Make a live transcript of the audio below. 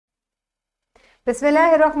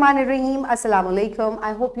Bismillahirrahmanirrahim. Assalamu alaikum.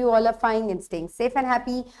 I hope you all are fine and staying safe and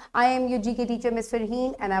happy. I am your GK teacher, Ms.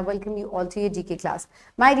 Farheen, and I welcome you all to your GK class.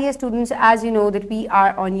 My dear students, as you know that we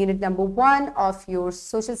are on unit number 1 of your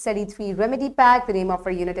Social Study 3 Remedy Pack. The name of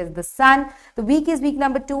our unit is The Sun. The week is week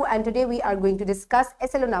number 2, and today we are going to discuss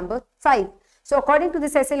SLO number 5. So according to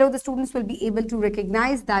this SLO, the students will be able to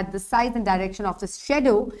recognize that the size and direction of the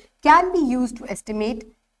shadow can be used to estimate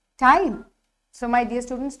time. So my dear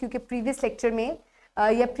students, क्योंकि previous lecture में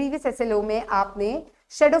या previous SLO में आपने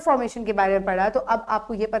shadow formation के बारे में पढ़ा, तो अब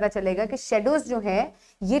आपको ये पता चलेगा कि शेडोज जो हैं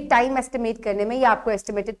ये टाइम एस्टिमेट करने में या आपको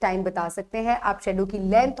एस्टिमेटेड टाइम बता सकते हैं. आप शेडो की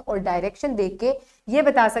लेंथ और डायरेक्शन देख के ये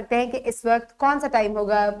बता सकते हैं कि इस वक्त कौन सा टाइम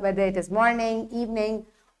होगा, whether it is morning, evening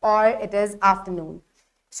और it is afternoon.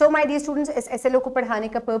 So my dear students, इस एसएलओ को पढ़ाने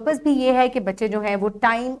का पर्पस भी ये है कि बच्चे जो हैं वो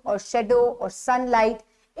टाइम और शेडो और सनलाइट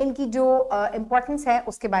इनकी जो इंपॉर्टेंस है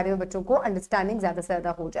उसके बारे में बच्चों को अंडरस्टैंडिंग ज्यादा से ज्यादा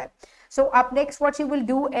हो जाए. सो आप next what you will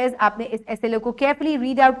do is आपने इस एसएलओ को केयरफुली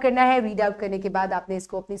रीड आउट करना है. रीड आउट करने के बाद आपने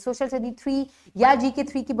इसको अपनी सोशल स्टडी 3 या जीके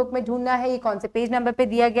 3 की बुक में ढूंढना है. ये कौन से पेज नंबर पे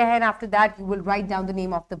दिया गया है, and after that you will write down the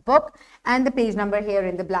name of the book and the page number here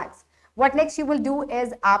in the blanks. What next you will do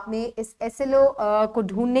is आपने इस SLO को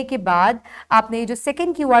ढूंढने के बाद आपने जो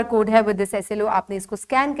सेकंड QR कोड है विद दिस SLO आपने इसको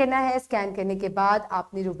स्कैन करना है. स्कैन करने के बाद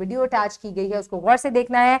आपने जो वीडियो अटैच की गई है उसको गौर से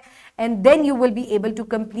देखना है, and then you will be able to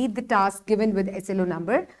complete the task given with SLO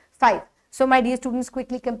number 5. So my dear students,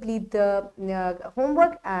 quickly complete the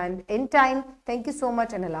homework and in time. Thank you so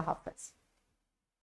much and Allah Hafiz.